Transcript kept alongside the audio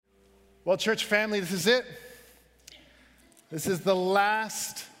Well, church family, this is it. This is the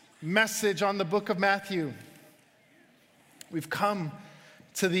last message on the book of Matthew. We've come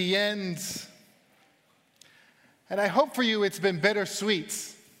to the end. And I hope for you it's been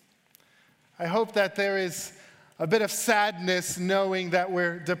bittersweet. I hope that there is a bit of sadness knowing that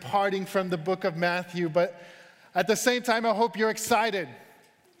we're departing from the book of Matthew. But at the same time, I hope you're excited.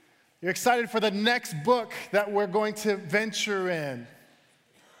 You're excited for the next book that we're going to venture in.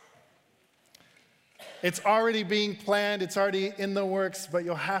 It's already being planned, it's already in the works, but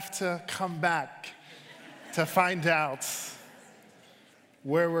you'll have to come back to find out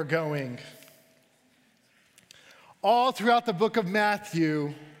where we're going. All throughout the book of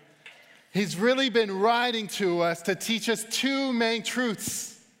Matthew, he's really been writing to us to teach us two main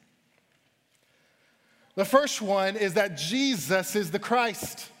truths. The first one is that Jesus is the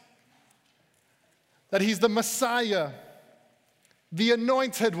Christ, that he's the Messiah, the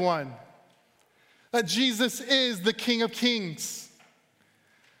anointed one, that Jesus is the King of Kings.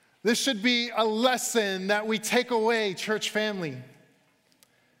 This should be a lesson that we take away, church family.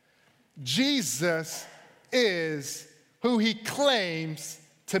 Jesus is who he claims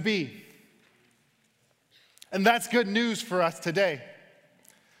to be. And that's good news for us today.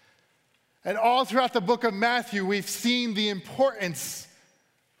 And all throughout the book of Matthew, we've seen the importance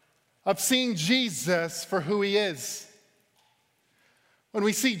of seeing Jesus for who he is. When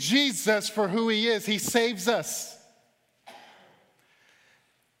we see Jesus for who he is, he saves us.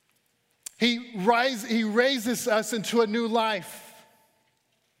 He raises us into a new life.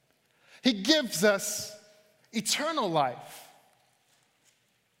 He gives us eternal life.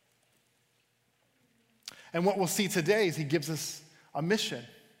 And what we'll see today is he gives us a mission,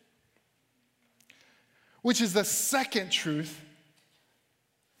 which is the second truth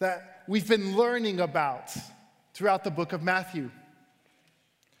that we've been learning about throughout the book of Matthew.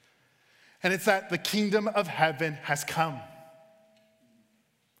 And it's that the kingdom of heaven has come.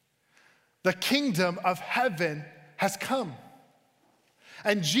 The kingdom of heaven has come.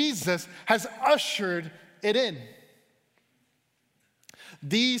 And Jesus has ushered it in.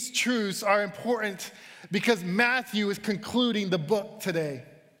 These truths are important because Matthew is concluding the book today.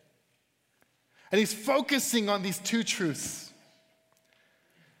 And he's focusing on these two truths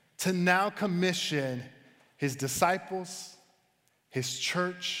to now commission his disciples, his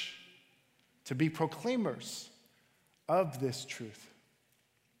church, to be proclaimers of this truth.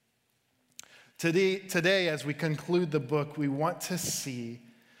 Today, as we conclude the book, we want to see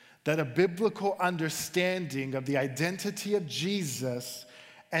that a biblical understanding of the identity of Jesus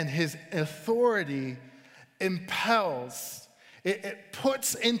and his authority impels, it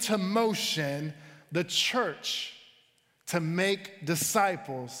puts into motion the church to make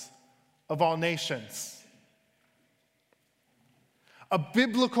disciples of all nations. A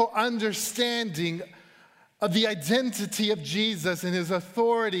biblical understanding of the identity of Jesus and his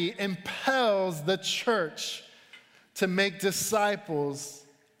authority impels the church to make disciples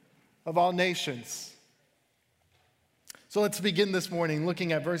of all nations. So let's begin this morning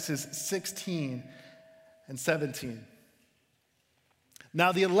looking at verses 16 and 17.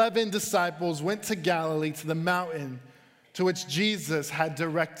 Now the 11 disciples went to Galilee to the mountain to which Jesus had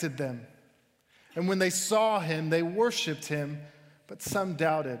directed them. And when they saw him, they worshiped him, but some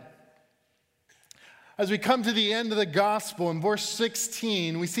doubted. As we come to the end of the gospel, in verse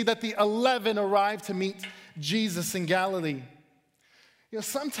 16, we see that the 11 arrived to meet Jesus in Galilee.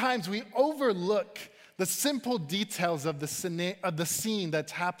 Sometimes we overlook the simple details of the scene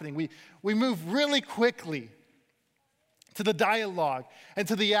that's happening. We move really quickly to the dialogue and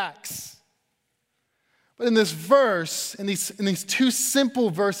to the acts. But in this verse, in these two simple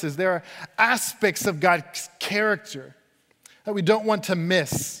verses, there are aspects of God's character that we don't want to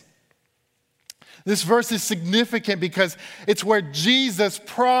miss. This verse is significant because it's where Jesus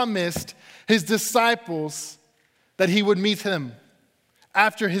promised his disciples that he would meet him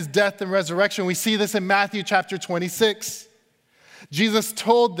after his death and resurrection. We see this in Matthew chapter 26. Jesus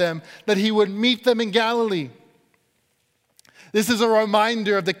told them that he would meet them in Galilee. This is a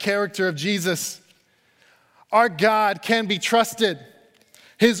reminder of the character of Jesus. Our God can be trusted.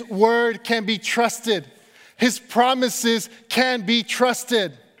 His word can be trusted. His promises can be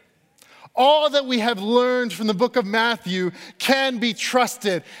trusted. All that we have learned from the book of Matthew can be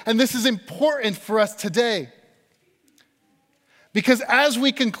trusted. And this is important for us today. Because as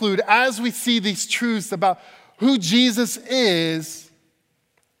we conclude, as we see these truths about who Jesus is,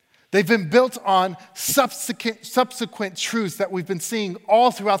 they've been built on subsequent truths that we've been seeing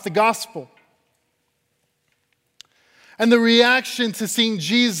all throughout the gospel. And the reaction to seeing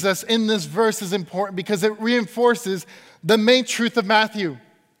Jesus in this verse is important because it reinforces the main truth of Matthew.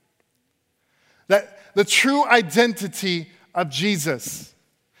 that the true identity of Jesus.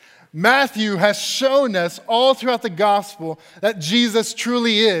 Matthew has shown us all throughout the gospel that Jesus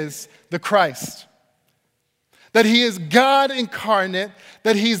truly is the Christ. That he is God incarnate,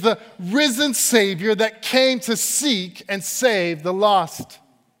 that he's the risen Savior that came to seek and save the lost.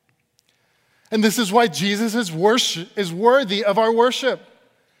 And this is why Jesus is worthy of our worship,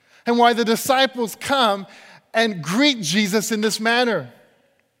 and why the disciples come and greet Jesus in this manner.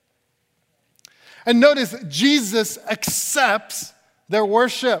 And notice, Jesus accepts their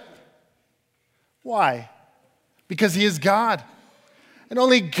worship. Why? Because he is God. And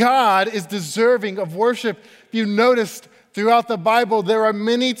only God is deserving of worship. If you noticed throughout the Bible, there are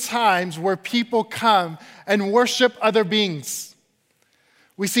many times where people come and worship other beings.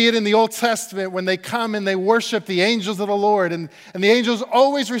 We see it in the Old Testament when they come and they worship the angels of the Lord. And the angels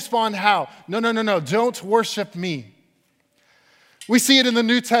always respond how? No, don't worship me. We see it in the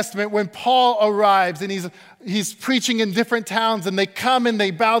New Testament when Paul arrives and he's preaching in different towns, and they come and they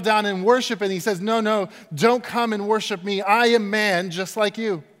bow down and worship, and he says, no, don't come and worship me. I am man just like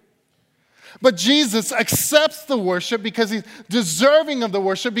you. But Jesus accepts the worship because he's deserving of the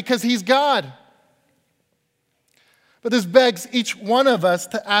worship because he's God. But this begs each one of us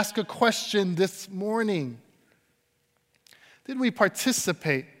to ask a question this morning. Did we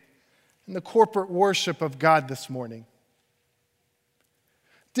participate in the corporate worship of God this morning?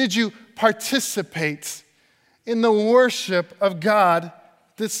 Did you participate in the worship of God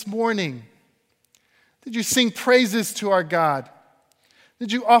this morning? Did you sing praises to our God?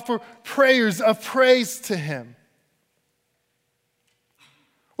 Did you offer prayers of praise to him?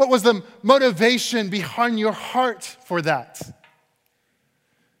 What was the motivation behind your heart for that?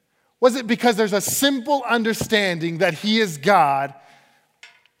 Was it because there's a simple understanding that he is God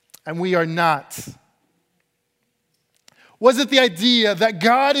and we are not? Was it the idea that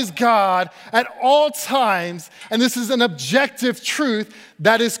God is God at all times, and this is an objective truth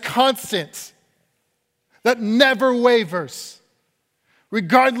that is constant, that never wavers,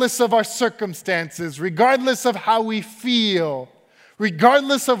 regardless of our circumstances, regardless of how we feel,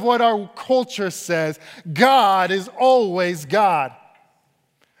 regardless of what our culture says? God is always God,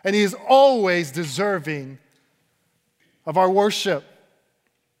 and he is always deserving of our worship.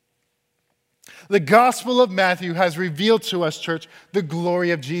 The Gospel of Matthew has revealed to us, church, the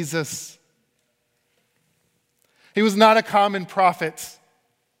glory of Jesus. He was not a common prophet.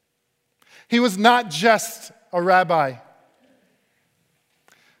 He was not just a rabbi.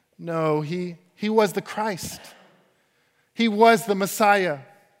 No, he was the Christ. He was the Messiah.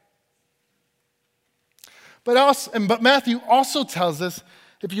 But Matthew also tells us,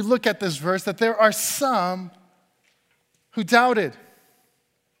 if you look at this verse, that there are some who doubted.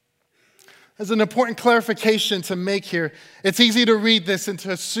 There's an important clarification to make here. It's easy to read this and to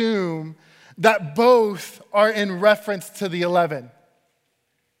assume that both are in reference to the 11.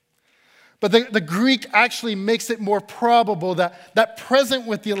 But the Greek actually makes it more probable that present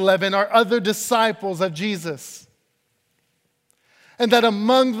with the 11 are other disciples of Jesus. And that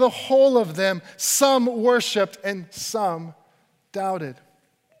among the whole of them, some worshiped and some doubted.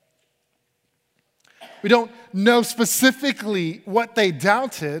 We don't know specifically what they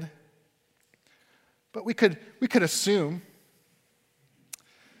doubted, but we could assume,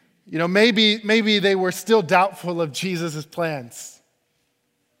 maybe they were still doubtful of Jesus' plans.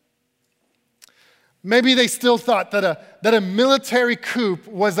 Maybe they still thought that a military coup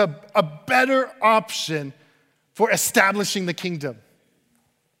was a better option for establishing the kingdom.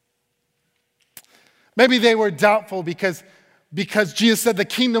 Maybe they were doubtful because Jesus said the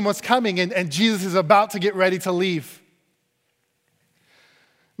kingdom was coming and Jesus is about to get ready to leave.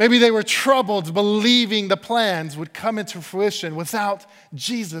 Maybe they were troubled, believing the plans would come into fruition without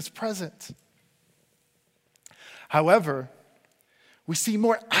Jesus present. However, we see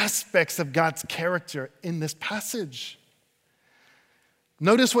more aspects of God's character in this passage.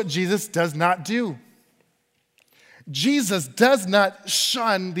 Notice what Jesus does not do. Jesus does not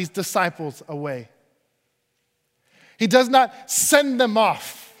shun these disciples away. He does not send them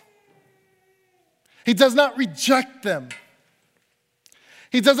off. He does not reject them.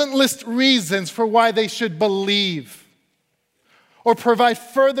 He doesn't list reasons for why they should believe or provide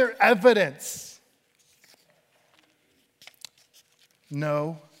further evidence.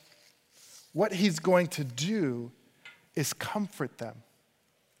 No, what he's going to do is comfort them.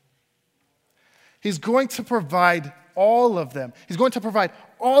 He's going to provide all of them. He's going to provide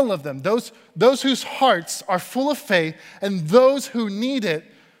all of them, those whose hearts are full of faith and those who need it,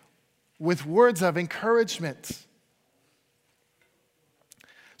 with words of encouragement.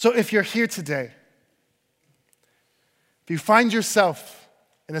 So if you're here today, if you find yourself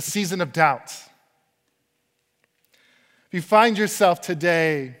in a season of doubt, If you find yourself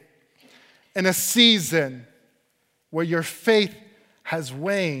today in a season where your faith has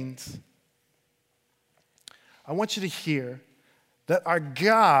waned, I want you to hear that our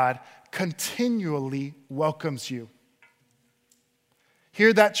God continually welcomes you.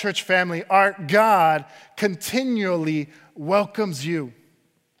 Hear that, church family. Our God continually welcomes you.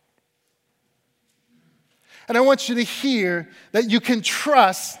 And I want you to hear that you can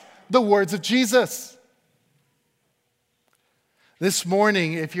trust the words of Jesus. This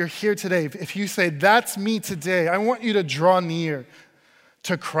morning, if you're here today, if you say, that's me today, I want you to draw near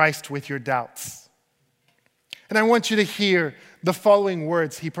to Christ with your doubts. And I want you to hear the following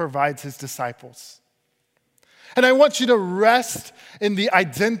words he provides his disciples. And I want you to rest in the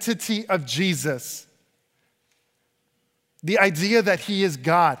identity of Jesus, the idea that he is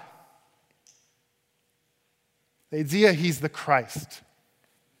God, the idea he's the Christ.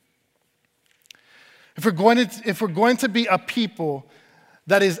 If we're going to be a people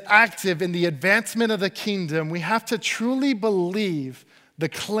that is active in the advancement of the kingdom, we have to truly believe the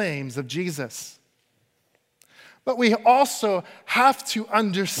claims of Jesus. But we also have to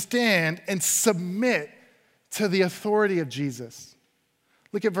understand and submit to the authority of Jesus.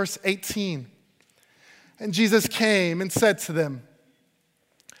 Look at verse 18. And Jesus came and said to them,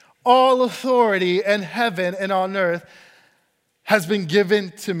 all authority in heaven and on earth has been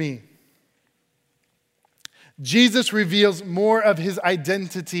given to me. Jesus reveals more of his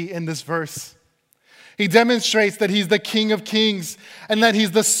identity in this verse. He demonstrates that he's the King of Kings and that he's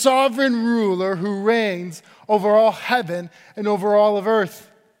the sovereign ruler who reigns over all heaven and over all of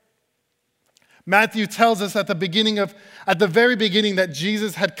earth. Matthew tells us at the very beginning that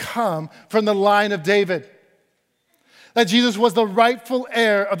Jesus had come from the line of David. That Jesus was the rightful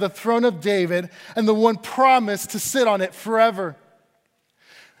heir of the throne of David and the one promised to sit on it forever.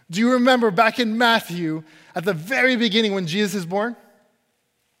 Do you remember back in Matthew, at the very beginning when Jesus is born?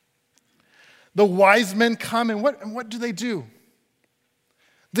 The wise men come, and what do?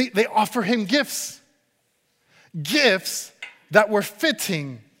 They offer him gifts. Gifts that were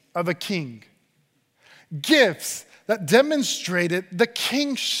fitting of a king. Gifts that demonstrated the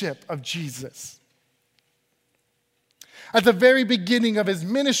kingship of Jesus. At the very beginning of his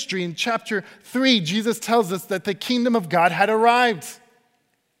ministry, in chapter 3, Jesus tells us that the kingdom of God had arrived.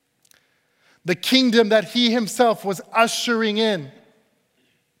 The kingdom that he himself was ushering in.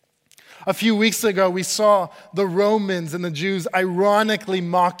 A few weeks ago, we saw the Romans and the Jews ironically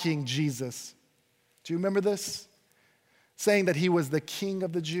mocking Jesus. Do you remember this? Saying that he was the king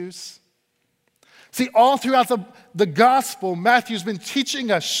of the Jews. See, all throughout the gospel, Matthew's been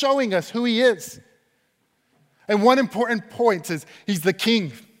teaching us, showing us who he is. And one important point is he's the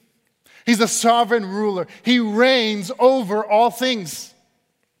king. He's a sovereign ruler. He reigns over all things.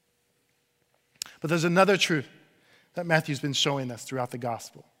 But there's another truth that Matthew's been showing us throughout the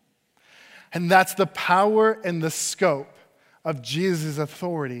gospel. And that's the power and the scope of Jesus'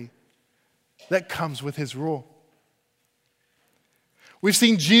 authority that comes with his rule. We've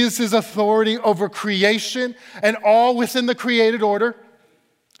seen Jesus' authority over creation and all within the created order.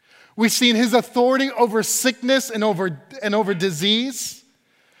 We've seen his authority over sickness and over disease.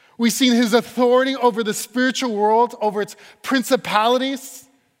 We've seen his authority over the spiritual world, over its principalities.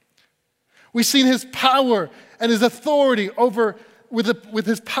 We've seen his power and his authority with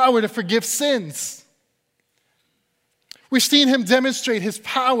his power to forgive sins. We've seen him demonstrate his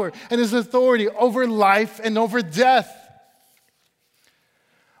power and his authority over life and over death.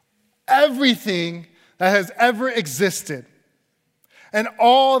 Everything that has ever existed and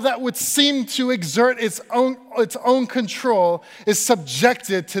all that would seem to exert its own control is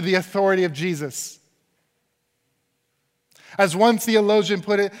subjected to the authority of Jesus. As one theologian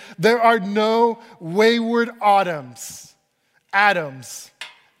put it, there are no wayward atoms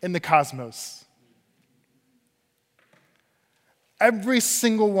in the cosmos. Every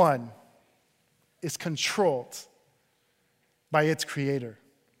single one is controlled by its creator.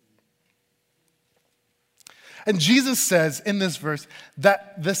 And Jesus says in this verse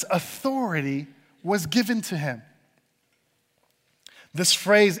that this authority was given to him. This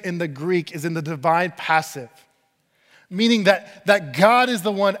phrase in the Greek is in the divine passive, meaning that God is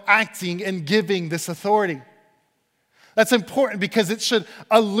the one acting and giving this authority. That's important because it should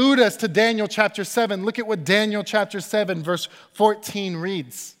allude us to Daniel chapter 7. Look at what Daniel chapter 7, verse 14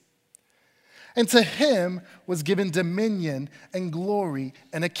 reads. And to him was given dominion and glory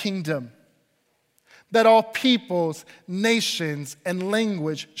and a kingdom, that all peoples, nations, and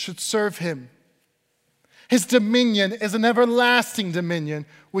language should serve him. His dominion is an everlasting dominion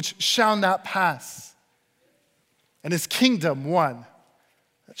which shall not pass, and his kingdom one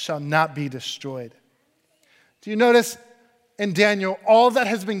that shall not be destroyed. Do you notice in Daniel all that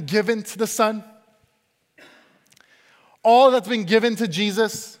has been given to the Son? All that's been given to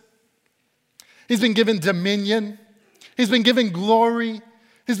Jesus? He's been given dominion. He's been given glory.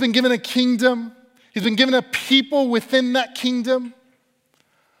 He's been given a kingdom. He's been given a people within that kingdom.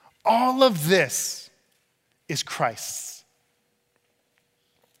 All of this is Christ's.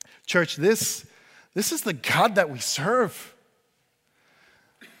 Church, this is the God that we serve.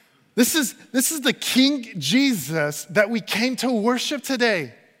 This is the King Jesus that we came to worship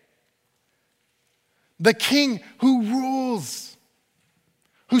today. The King who rules,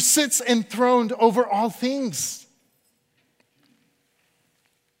 who sits enthroned over all things.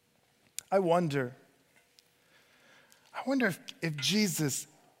 I wonder if Jesus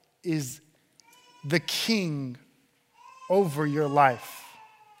is the King over your life.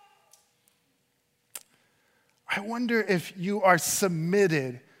 I wonder if you are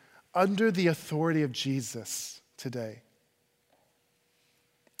submitted under the authority of Jesus today.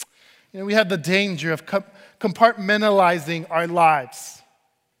 You know, we have the danger of compartmentalizing our lives.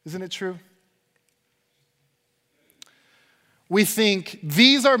 Isn't it true? We think,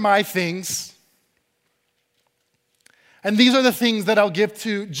 these are my things, and these are the things that I'll give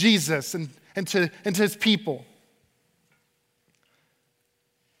to Jesus and to his people.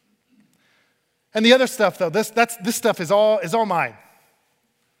 And the other stuff, though, this stuff is all mine.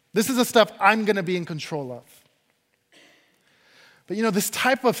 This is the stuff I'm going to be in control of. But you know, this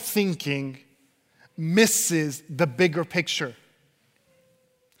type of thinking misses the bigger picture.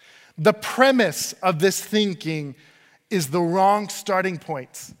 The premise of this thinking is the wrong starting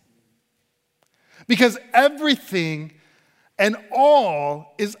point. Because everything and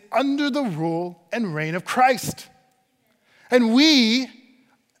all is under the rule and reign of Christ. And we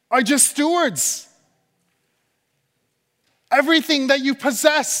are just stewards. Everything that you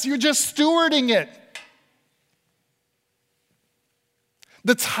possess, you're just stewarding it.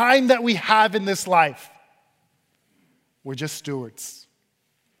 The time that we have in this life, we're just stewards.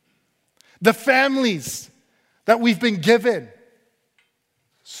 The families that we've been given,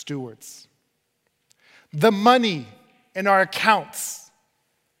 stewards. The money in our accounts,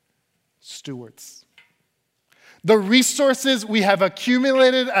 stewards. The resources we have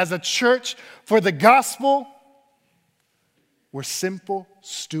accumulated as a church for the gospel, we're simple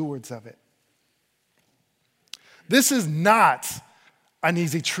stewards of it. This is not an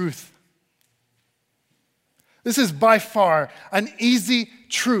easy truth. This is by far an easy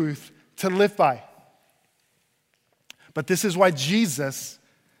truth to live by. But this is why Jesus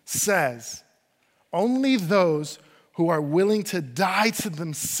says, only those who are willing to die to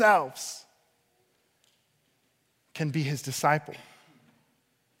themselves can be his disciple.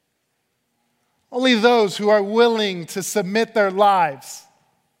 Only those who are willing to submit their lives,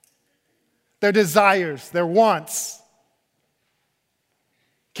 their desires, their wants,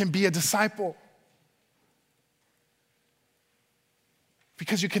 can be a disciple.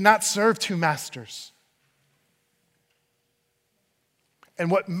 Because you cannot serve two masters.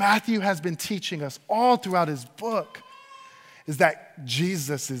 And what Matthew has been teaching us all throughout his book is that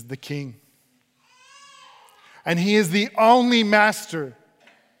Jesus is the King. And he is the only master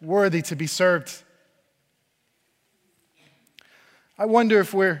worthy to be served. I wonder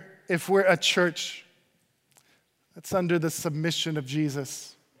if we're a church that's under the submission of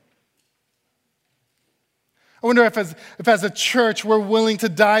Jesus. I wonder if as a church we're willing to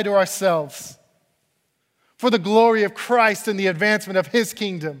die to ourselves for the glory of Christ and the advancement of his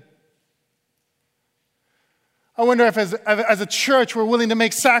kingdom. I wonder if as a church we're willing to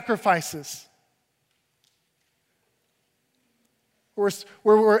make sacrifices. Where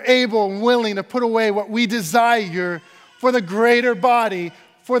we're able and willing to put away what we desire for the greater body,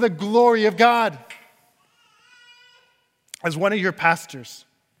 for the glory of God. As one of your pastors,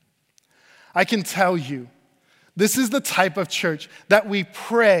 I can tell you, this is the type of church that we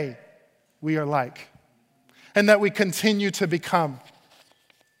pray we are like, and that we continue to become.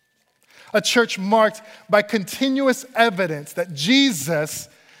 A church marked by continuous evidence that Jesus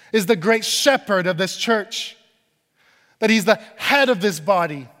is the great shepherd of this church, that he's the head of this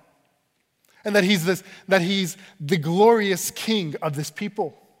body, and that he's the glorious King of this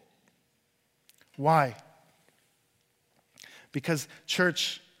people. Why? Because,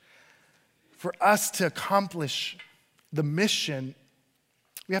 church, for us to accomplish the mission,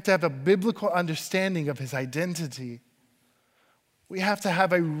 we have to have a biblical understanding of his identity. We have to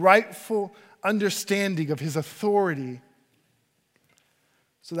have a rightful understanding of his authority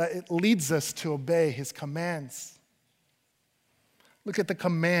so that it leads us to obey his commands. Look at the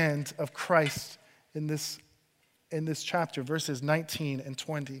command of Christ in this chapter, verses 19 and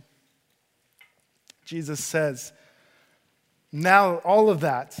 20. Jesus says, Now all of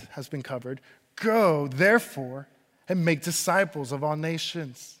that has been covered. Go, therefore, and make disciples of all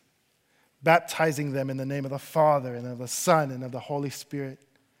nations, baptizing them in the name of the Father and of the Son and of the Holy Spirit,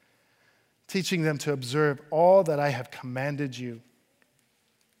 teaching them to observe all that I have commanded you.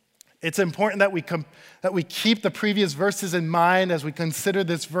 It's important that we keep the previous verses in mind as we consider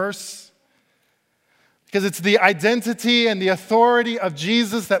this verse, because it's the identity and the authority of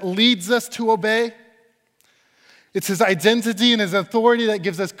Jesus that leads us to obey. It's his identity and his authority that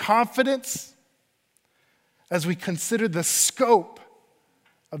gives us confidence as we consider the scope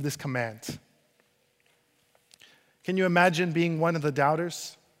of this command. Can you imagine being one of the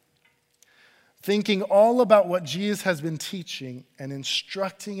doubters? Thinking all about what Jesus has been teaching and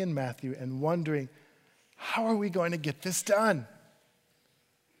instructing in Matthew and wondering, how are we going to get this done?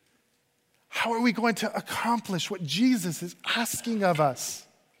 How are we going to accomplish what Jesus is asking of us?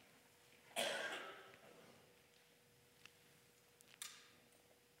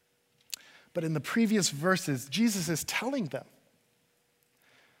 But in the previous verses, Jesus is telling them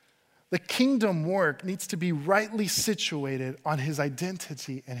the kingdom work needs to be rightly situated on his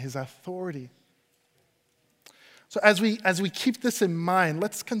identity and his authority. So as we keep this in mind,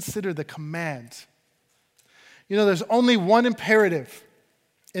 let's consider the command. You know, there's only one imperative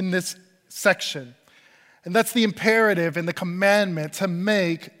in this section, and that's the imperative and the commandment to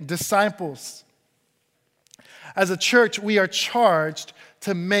make disciples. As a church, we are charged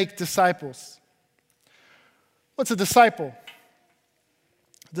to make disciples. What's a disciple?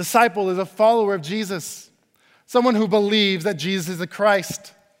 A disciple is a follower of Jesus, someone who believes that Jesus is the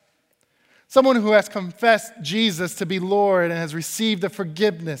Christ. Someone who has confessed Jesus to be Lord and has received the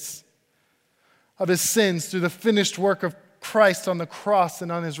forgiveness of his sins through the finished work of Christ on the cross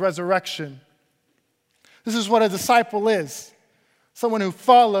and on his resurrection. This is what a disciple is. Someone who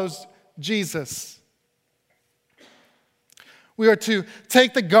follows Jesus. We are to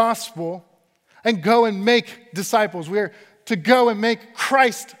take the gospel and go and make disciples. We are to go and make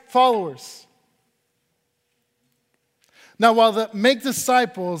Christ followers. Now, while the make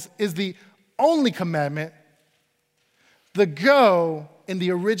disciples is the only commandment, the go in the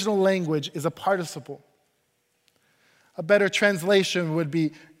original language is a participle. A better translation would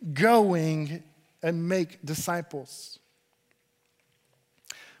be going and make disciples.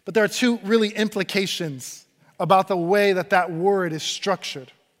 But there are two really implications about the way that word is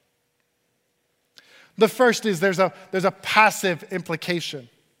structured. The first is there's a passive implication,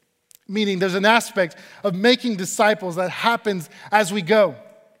 meaning there's an aspect of making disciples that happens as we go,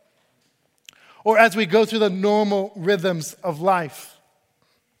 or as we go through the normal rhythms of life.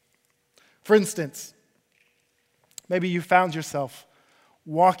 For instance, maybe you found yourself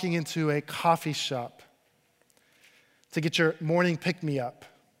walking into a coffee shop to get your morning pick-me-up.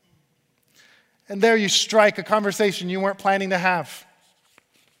 And there you strike a conversation you weren't planning to have.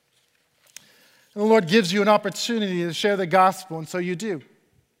 And the Lord gives you an opportunity to share the gospel, and so you do.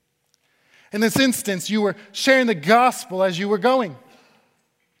 In this instance, you were sharing the gospel as you were going,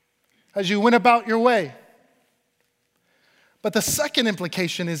 as you went about your way. But the second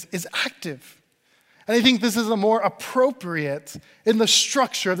implication is active. And I think this is a more appropriate in the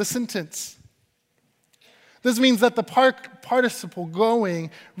structure of the sentence. This means that the participle going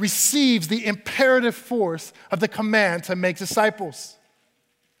receives the imperative force of the command to make disciples.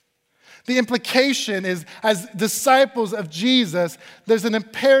 The implication is, as disciples of Jesus, there's an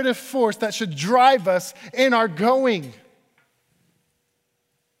imperative force that should drive us in our going.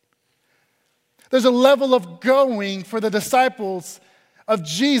 There's a level of going for the disciples of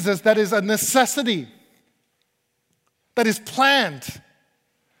Jesus that is a necessity, that is planned,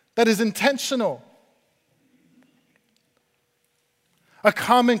 that is intentional. A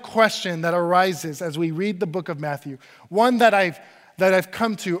common question that arises as we read the book of Matthew, one that I've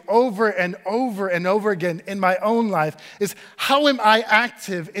come to over and over and over again in my own life, is how am I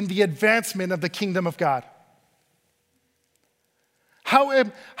active in the advancement of the kingdom of God?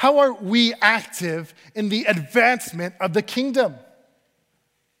 How are we active in the advancement of the kingdom?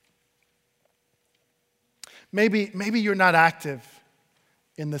 Maybe you're not active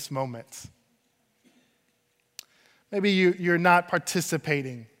in this moment. Maybe you're not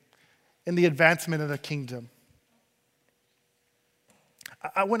participating in the advancement of the kingdom.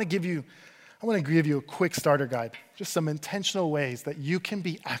 I want to give you a quick starter guide, just some intentional ways that you can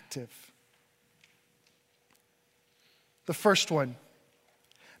be active. The first one,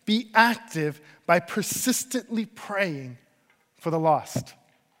 be active by persistently praying for the lost.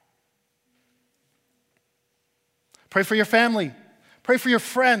 Pray for your family. Pray for your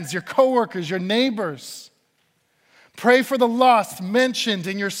friends, your coworkers, your neighbors. Pray for the lost mentioned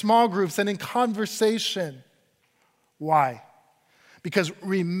in your small groups and in conversation. Why? Because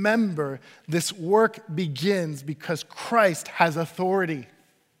remember, this work begins because Christ has authority.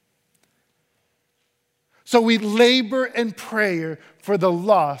 So we labor in prayer for the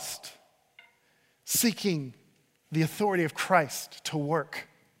lost, seeking the authority of Christ to work.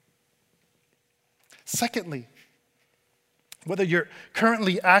 Secondly, whether you're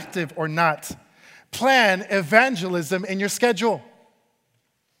currently active or not, plan evangelism in your schedule.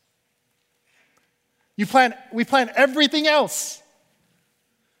 We plan everything else.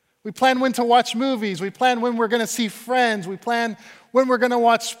 We plan when to watch movies. We plan when we're going to see friends. We plan when we're going to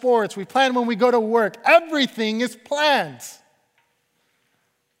watch sports. We plan when we go to work. Everything is planned.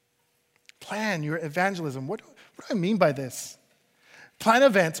 Plan your evangelism. What do I mean by this? Plan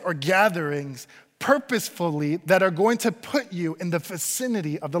events or gatherings purposefully that are going to put you in the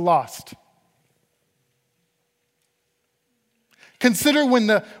vicinity of the lost. Consider when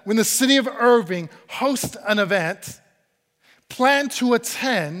the city of Irving hosts an event, plan to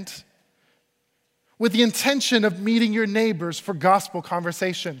attend with the intention of meeting your neighbors for gospel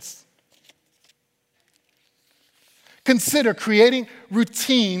conversations. Consider creating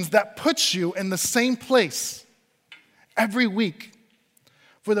routines that put you in the same place every week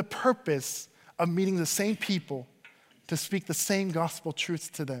for the purpose of meeting the same people to speak the same gospel truths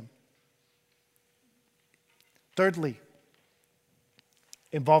to them. Thirdly,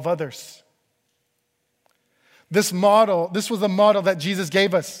 involve others. This was a model that Jesus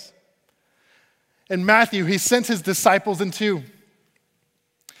gave us. In Matthew, he sent his disciples in two.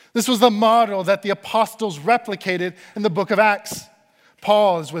 This was the model that the apostles replicated in the book of Acts.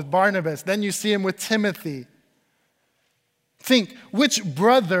 Paul is with Barnabas. Then you see him with Timothy. Think, which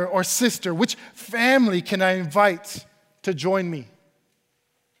brother or sister, which family can I invite to join me?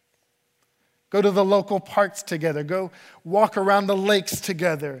 Go to the local parks together. Go walk around the lakes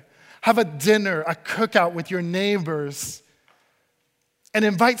together. Have a dinner, a cookout with your neighbors, and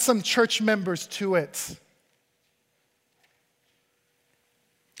invite some church members to it.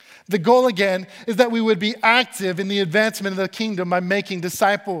 The goal, again, is that we would be active in the advancement of the kingdom by making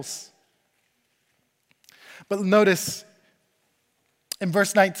disciples. But notice, in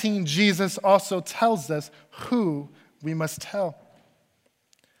verse 19, Jesus also tells us who we must tell.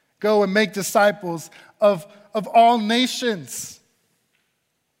 Go and make disciples of all nations.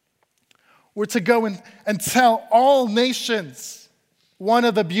 We're to go and tell all nations. One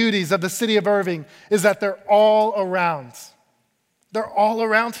of the beauties of the city of Irving is that they're all around. They're all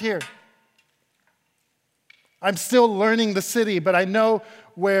around here. I'm still learning the city, but I know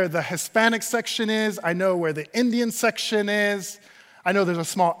where the Hispanic section is. I know where the Indian section is. I know there's a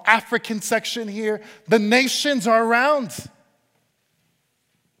small African section here. The nations are around.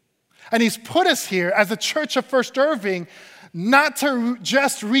 And he's put us here as a church of First Irving not to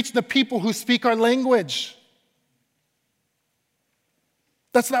just reach the people who speak our language.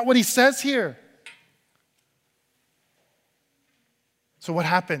 That's not what he says here. So what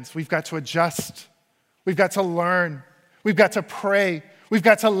happens? We've got to adjust. We've got to learn. We've got to pray. We've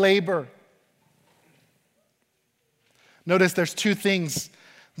got to labor. Notice there's two things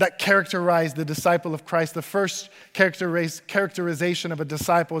that characterize the disciple of Christ. The first characterization of a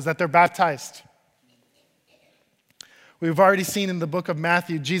disciple is that they're baptized. We've already seen in the book of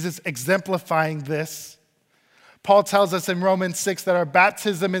Matthew, Jesus exemplifying this. Paul tells us in Romans 6 that our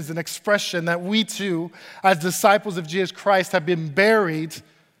baptism is an expression that we too, as disciples of Jesus Christ, have been buried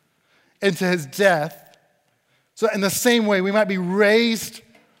into his death. So in the same way, we might be raised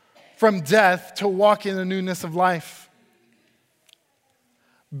from death to walk in the newness of life.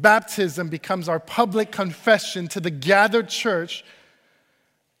 Baptism becomes our public confession to the gathered church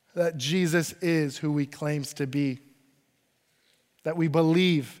that Jesus is who he claims to be, that we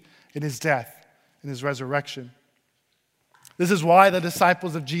believe in his death and his resurrection. This is why the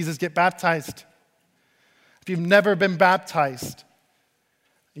disciples of Jesus get baptized. If you've never been baptized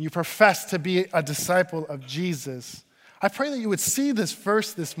and you profess to be a disciple of Jesus, I pray that you would see this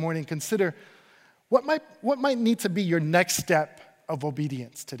verse this morning, consider what might need to be your next step of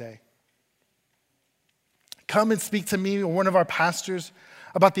obedience today. Come and speak to me or one of our pastors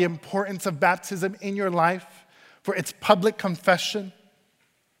about the importance of baptism in your life for its public confession.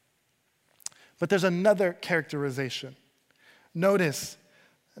 But there's another characterization. Notice,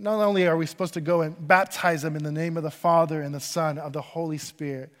 not only are we supposed to go and baptize them in the name of the Father and the Son of the Holy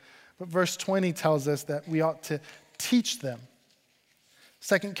Spirit, but verse 20 tells us that we ought to teach them.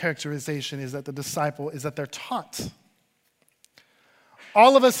 Second characterization is that the disciple is that they're taught.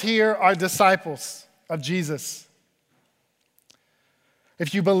 All of us here are disciples of Jesus.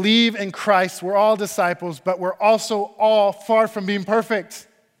 If you believe in Christ, we're all disciples, but we're also all far from being perfect.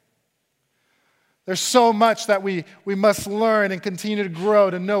 There's so much that we must learn and continue to grow,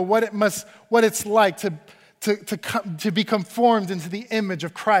 to know what it's like to be conformed into the image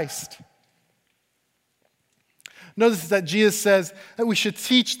of Christ. Notice that Jesus says that we should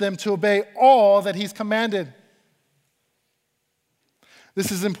teach them to obey all that he's commanded.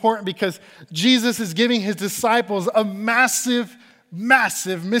 This is important because Jesus is giving his disciples a massive,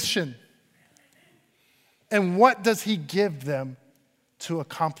 massive mission. And what does he give them to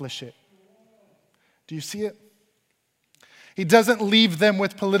accomplish it? Do you see it? He doesn't leave them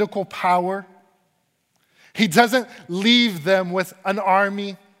with political power. He doesn't leave them with an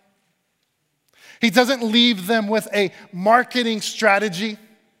army. He doesn't leave them with a marketing strategy.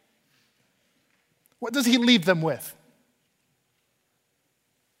 What does he leave them with?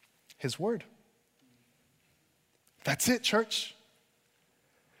 His word. That's it, church.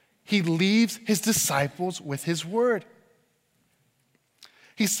 He leaves his disciples with his word.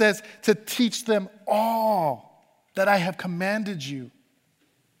 He says to teach them all that I have commanded you.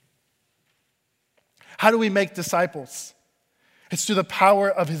 How do we make disciples? It's through the power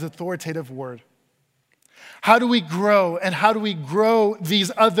of his authoritative word. How do we grow, and how do we grow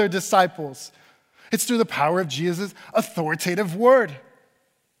these other disciples? It's through the power of Jesus' authoritative word.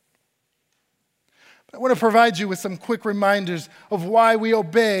 I want to provide you with some quick reminders of why we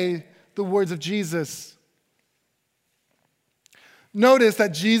obey the words of Jesus. Notice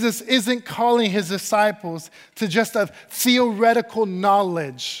that Jesus isn't calling his disciples to just a theoretical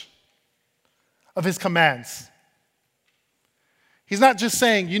knowledge of his commands. He's not just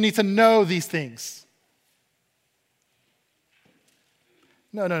saying you need to know these things.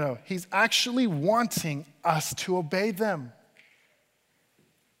 No. He's actually wanting us to obey them.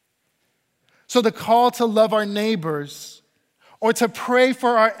 So the call to love our neighbors or to pray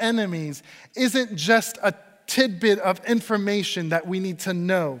for our enemies isn't just a tidbit of information that we need to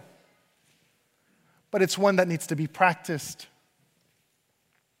know, but it's one that needs to be practiced.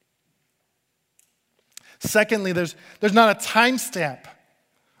 Secondly, there's not a timestamp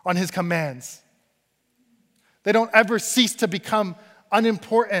on his commands. They don't ever cease to become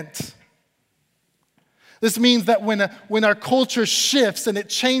unimportant. This means that when our culture shifts and it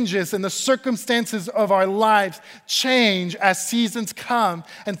changes and the circumstances of our lives change as seasons come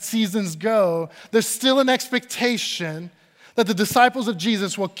and seasons go, there's still an expectation that the disciples of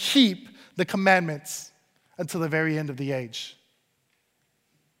Jesus will keep the commandments until the very end of the age.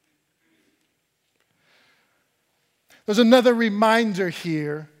 There's another reminder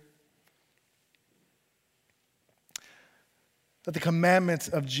here that the commandments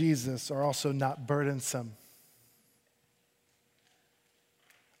of Jesus are also not burdensome.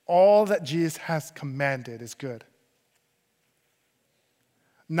 All that Jesus has commanded is good.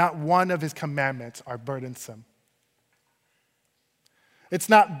 Not one of his commandments are burdensome. It's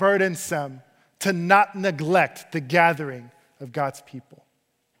not burdensome to not neglect the gathering of God's people.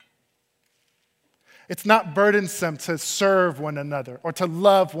 It's not burdensome to serve one another or to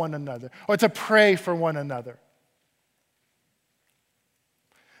love one another or to pray for one another.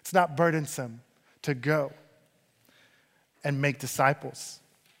 It's not burdensome to go and make disciples.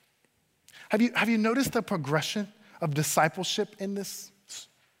 Have you noticed the progression of discipleship in this?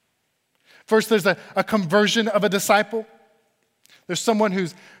 First, there's a conversion of a disciple. There's someone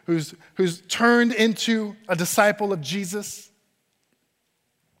who's turned into a disciple of Jesus.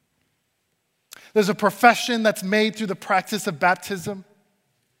 There's a profession that's made through the practice of baptism.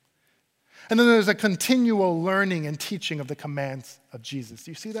 And then there's a continual learning and teaching of the commands of Jesus.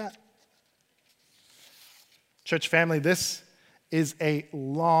 Do you see that? Church family, this is a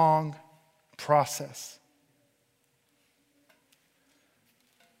long process.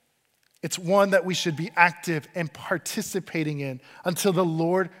 It's one that we should be active and participating in until the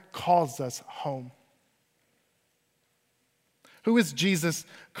Lord calls us home. Who is Jesus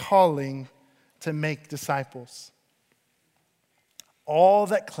calling to make disciples? All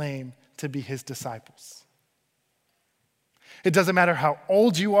that claim to be his disciples. It doesn't matter how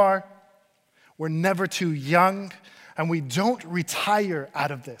old you are, we're never too young, and we don't retire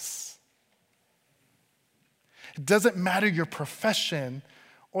out of this. It doesn't matter your profession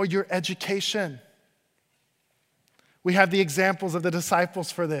or your education. We have the examples of the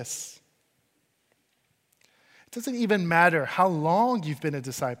disciples for this. It doesn't even matter how long you've been a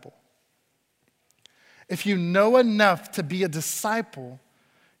disciple. If you know enough to be a disciple,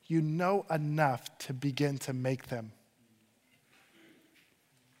 you know enough to begin to make them.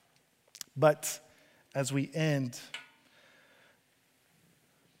 But as we end,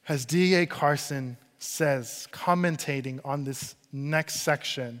 as D.A. Carson says, commentating on this next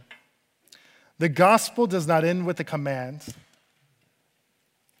section, the gospel does not end with a command,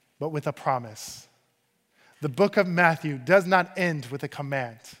 but with a promise. The book of Matthew does not end with a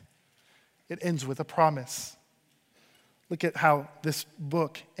command. It ends with a promise. Look at how this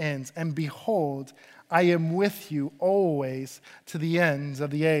book ends. And behold, I am with you always to the ends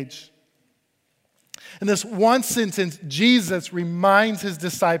of the age. In this one sentence, Jesus reminds his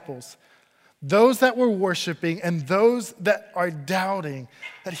disciples, those that were worshiping and those that are doubting,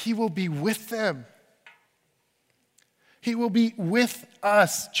 that he will be with them. He will be with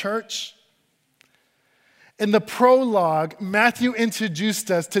us, church. In the prologue, Matthew introduced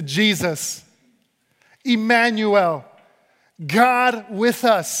us to Jesus, Emmanuel, God with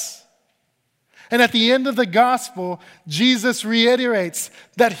us. And at the end of the gospel, Jesus reiterates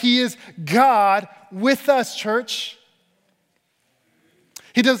that he is God with us, church.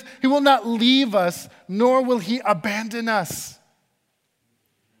 He will not leave us, nor will he abandon us.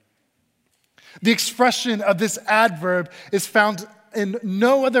 The expression of this adverb is found in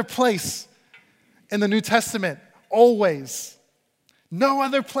no other place in the New Testament. Always. No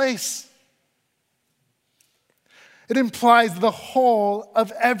other place. It implies the whole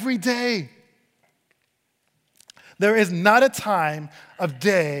of every day. There is not a time of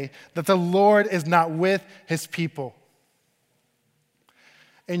day that the Lord is not with his people.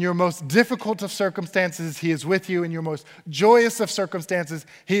 In your most difficult of circumstances, he is with you. In your most joyous of circumstances,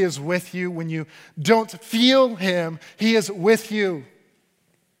 he is with you. When you don't feel him, he is with you.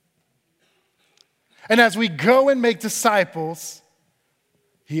 And as we go and make disciples,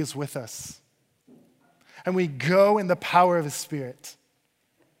 he is with us. And we go in the power of his Spirit.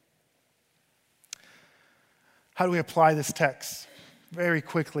 How do we apply this text? Very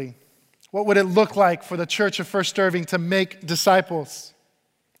quickly. What would it look like for the church of First Irving to make disciples?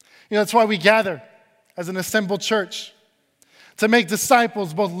 That's why we gather as an assembled church, to make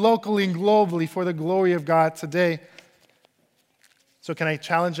disciples both locally and globally for the glory of God today. So can I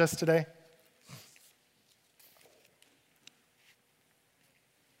challenge us today?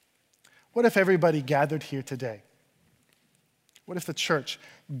 What if everybody gathered here today? What if the church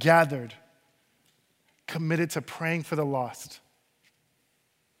gathered, committed to praying for the lost,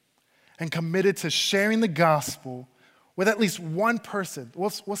 and committed to sharing the gospel with at least one person? We'll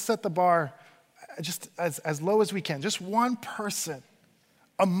set the bar just as low as we can. Just one person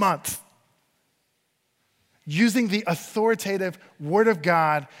a month, using the authoritative word of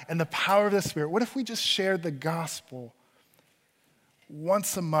God and the power of the Spirit. What if we just shared the gospel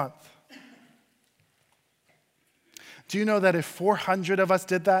once a month? Do you know that if 400 of us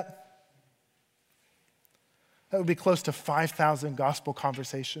did that, that would be close to 5,000 gospel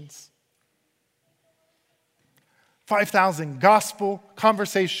conversations? 5,000 gospel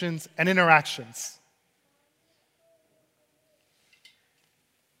conversations and interactions.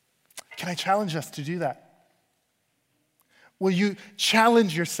 Can I challenge us to do that? Will you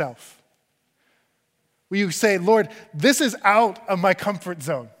challenge yourself? Will you say, Lord, this is out of my comfort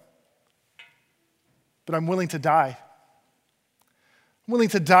zone, but I'm willing to die. I'm willing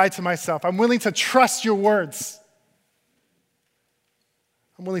to die to myself. I'm willing to trust your words.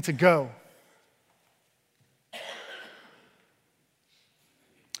 I'm willing to go.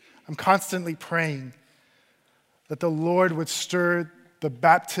 I'm constantly praying that the Lord would stir the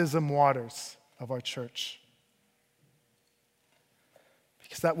baptism waters of our church.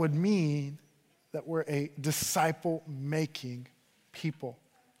 Because that would mean that we're a disciple-making people.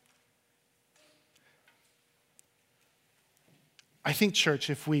 I think,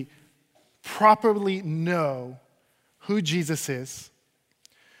 church, if we properly know who Jesus is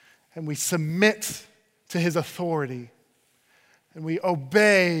and we submit to his authority and we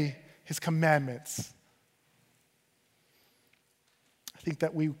obey his commandments, I think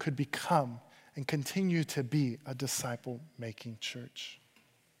that we could become and continue to be a disciple-making church.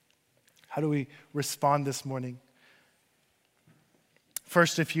 How do we respond this morning?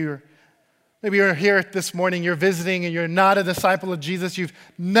 First, maybe you're here this morning, you're visiting and you're not a disciple of Jesus, you've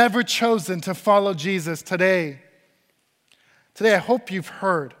never chosen to follow Jesus today. Today, I hope you've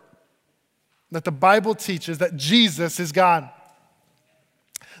heard that the Bible teaches that Jesus is God,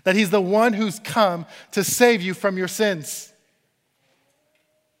 that he's the one who's come to save you from your sins.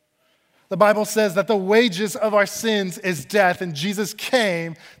 The Bible says that the wages of our sins is death, and Jesus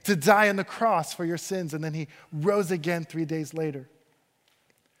came to die on the cross for your sins, and then he rose again 3 days later.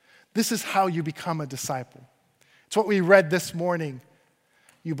 This is how you become a disciple. It's what we read this morning.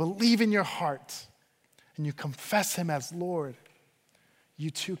 You believe in your heart, and you confess him as Lord.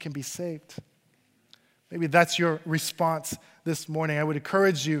 You too can be saved. Maybe that's your response this morning. I would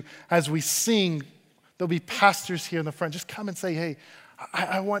encourage you as we sing, there'll be pastors here in the front. Just come and say, hey,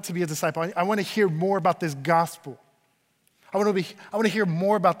 I want to be a disciple. I want to hear more about this gospel. I want to hear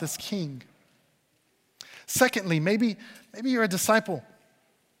more about this King. Secondly, maybe you're a disciple,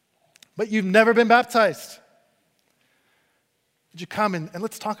 but you've never been baptized. Would you come and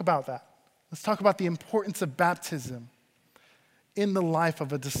let's talk about that? Let's talk about the importance of baptism in the life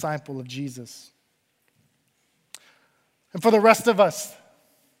of a disciple of Jesus. And for the rest of us,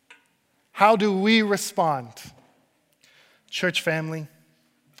 how do we respond? Church family,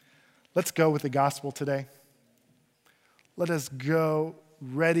 let's go with the gospel today. Let us go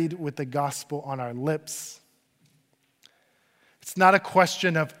readied with the gospel on our lips. It's not a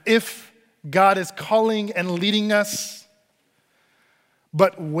question of if God is calling and leading us,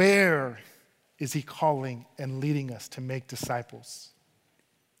 but where is he calling and leading us to make disciples?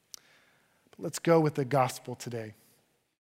 But let's go with the gospel today.